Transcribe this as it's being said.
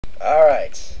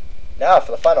Alright, now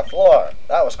for the final floor.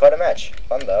 That was quite a match.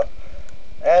 Fun though.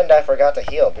 And I forgot to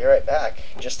heal. Be right back,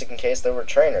 just in case there were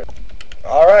trainers.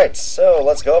 Alright, so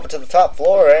let's go over to the top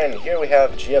floor, and here we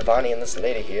have Giovanni and this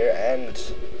lady here,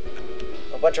 and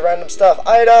a bunch of random stuff.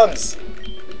 Items!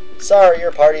 Sorry,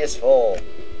 your party is full.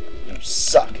 You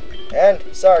suck. And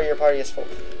sorry, your party is full.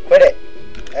 Quit it.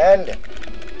 And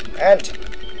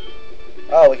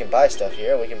oh, we can buy stuff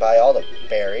here. We can buy all the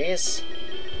berries.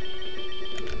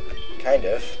 Kind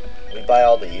of. We buy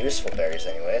all the useful berries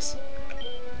anyways.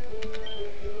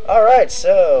 Alright,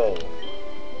 so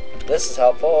this is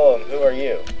helpful. Who are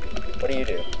you? What do you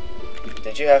do?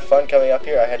 Did you have fun coming up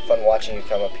here? I had fun watching you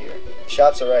come up here. The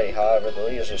shops are ready, however, the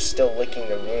leaders are still licking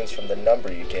the runes from the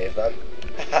number you gave them.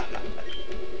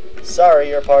 Sorry,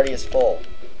 your party is full.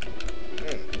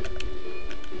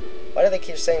 Why do they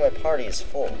keep saying my party is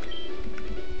full?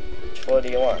 Which floor do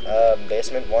you want?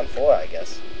 Basement 1-4, I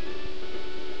guess.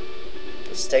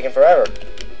 This is taking forever.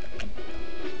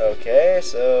 Okay,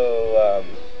 so,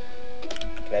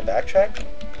 can I backtrack?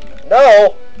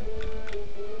 No!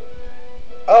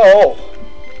 Oh!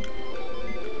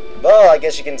 Well, I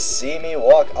guess you can see me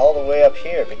walk all the way up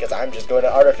here because I'm just going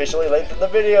to artificially lengthen the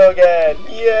video again.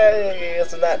 Yay!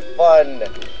 Isn't that fun?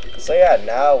 So yeah,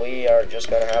 now we are just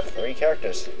going to have 3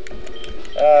 characters.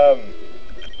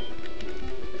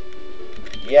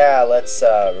 Yeah, let's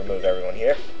remove everyone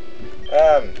here.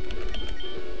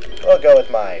 We'll go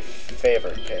with my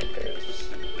favorite characters.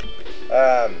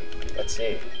 Let's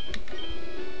see.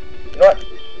 You know what?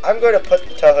 I'm going to put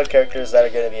the Touhoumon characters that are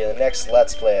going to be in the next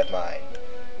Let's Play of mine.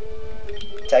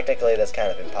 Technically, that's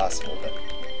kind of impossible, but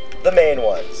the main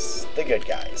ones, the good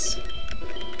guys.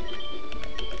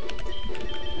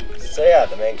 So yeah,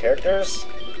 the main characters: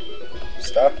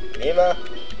 Mima,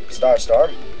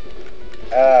 Starstorm,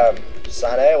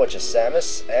 Sane, which is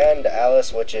Samus, and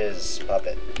Alice, which is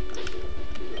Puppet.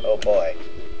 Oh boy.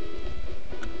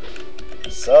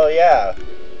 So yeah,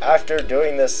 after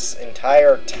doing this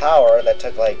entire tower that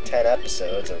took like 10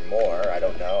 episodes or more, I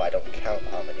don't know, I don't count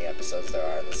how many episodes there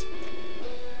are in this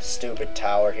stupid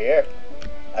tower here,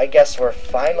 I guess we're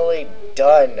finally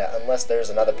done, unless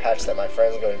there's another patch that my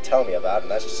friend's going to tell me about,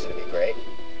 and that's just going to be great.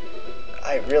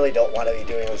 I really don't want to be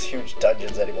doing those huge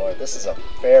dungeons anymore. This is a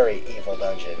very evil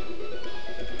dungeon.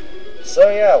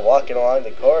 So yeah, walking along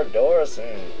the corridors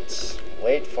and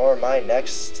wait for my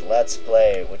next Let's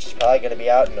Play, which is probably going to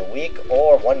be out in a week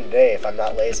or 1 day if I'm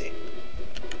not lazy.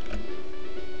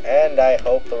 And I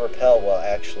hope the rappel will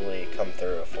actually come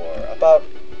through for about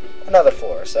another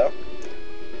floor or so.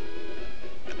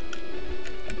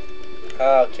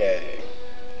 Okay.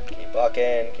 Keep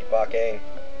walking, keep walking.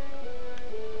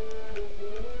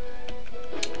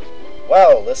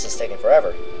 Well, this is taking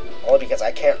forever. Only because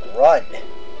I can't run.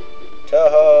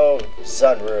 Touhoumon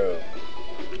Sunroom.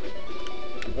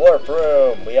 Warp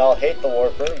Room. We all hate the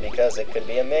Warp Room because it could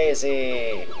be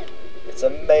amazing. It's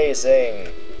amazing.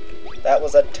 That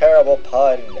was a terrible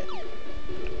pun.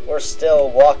 We're still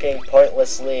walking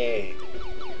pointlessly.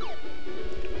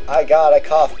 I gotta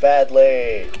cough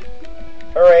badly.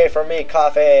 Hooray for me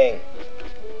coughing.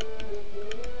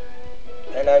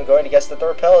 And I'm going to guess that the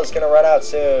rappel is gonna run out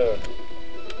soon.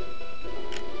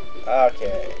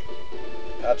 Okay.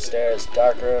 Upstairs,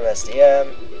 dark room,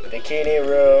 SDM, bikini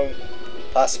room.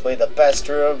 Possibly the best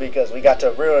room because we got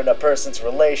to ruin a person's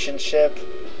relationship.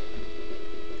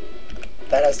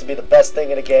 That has to be the best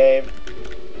thing in a game.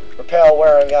 Rappel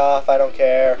wearing off, I don't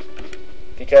care.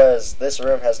 Because this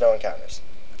room has no encounters.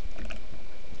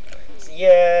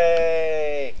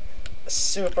 Yay!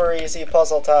 Super easy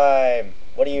puzzle time.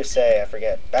 What do you say? I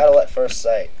forget. Battle at first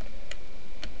sight.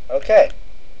 Okay.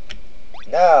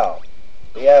 Now,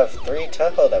 we have 3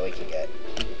 Touhoumon that we can get.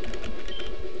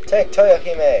 Take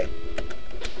Toyohime.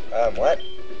 What?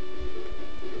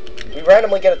 We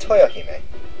randomly get a Toyohime.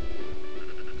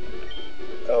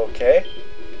 Okay.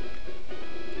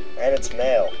 And it's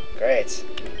male. Great.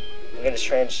 We get a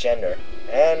transgender.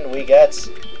 And we get...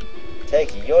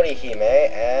 Take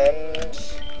Yorihime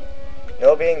and...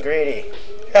 No being greedy.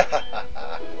 I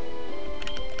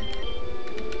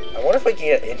wonder if we can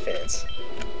get infinites.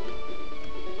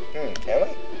 Can we?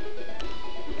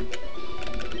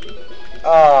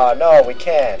 Oh, no, we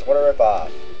can't. What a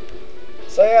ripoff.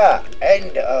 So yeah,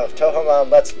 end of Touhoumon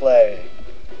Let's Play.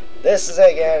 This is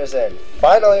Egg Anderson,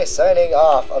 finally signing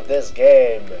off of this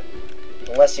game.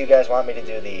 Unless you guys want me to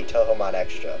do the Touhoumon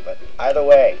Extra, but either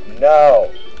way,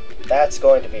 no. That's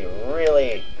going to be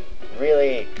really,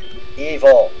 really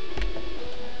evil.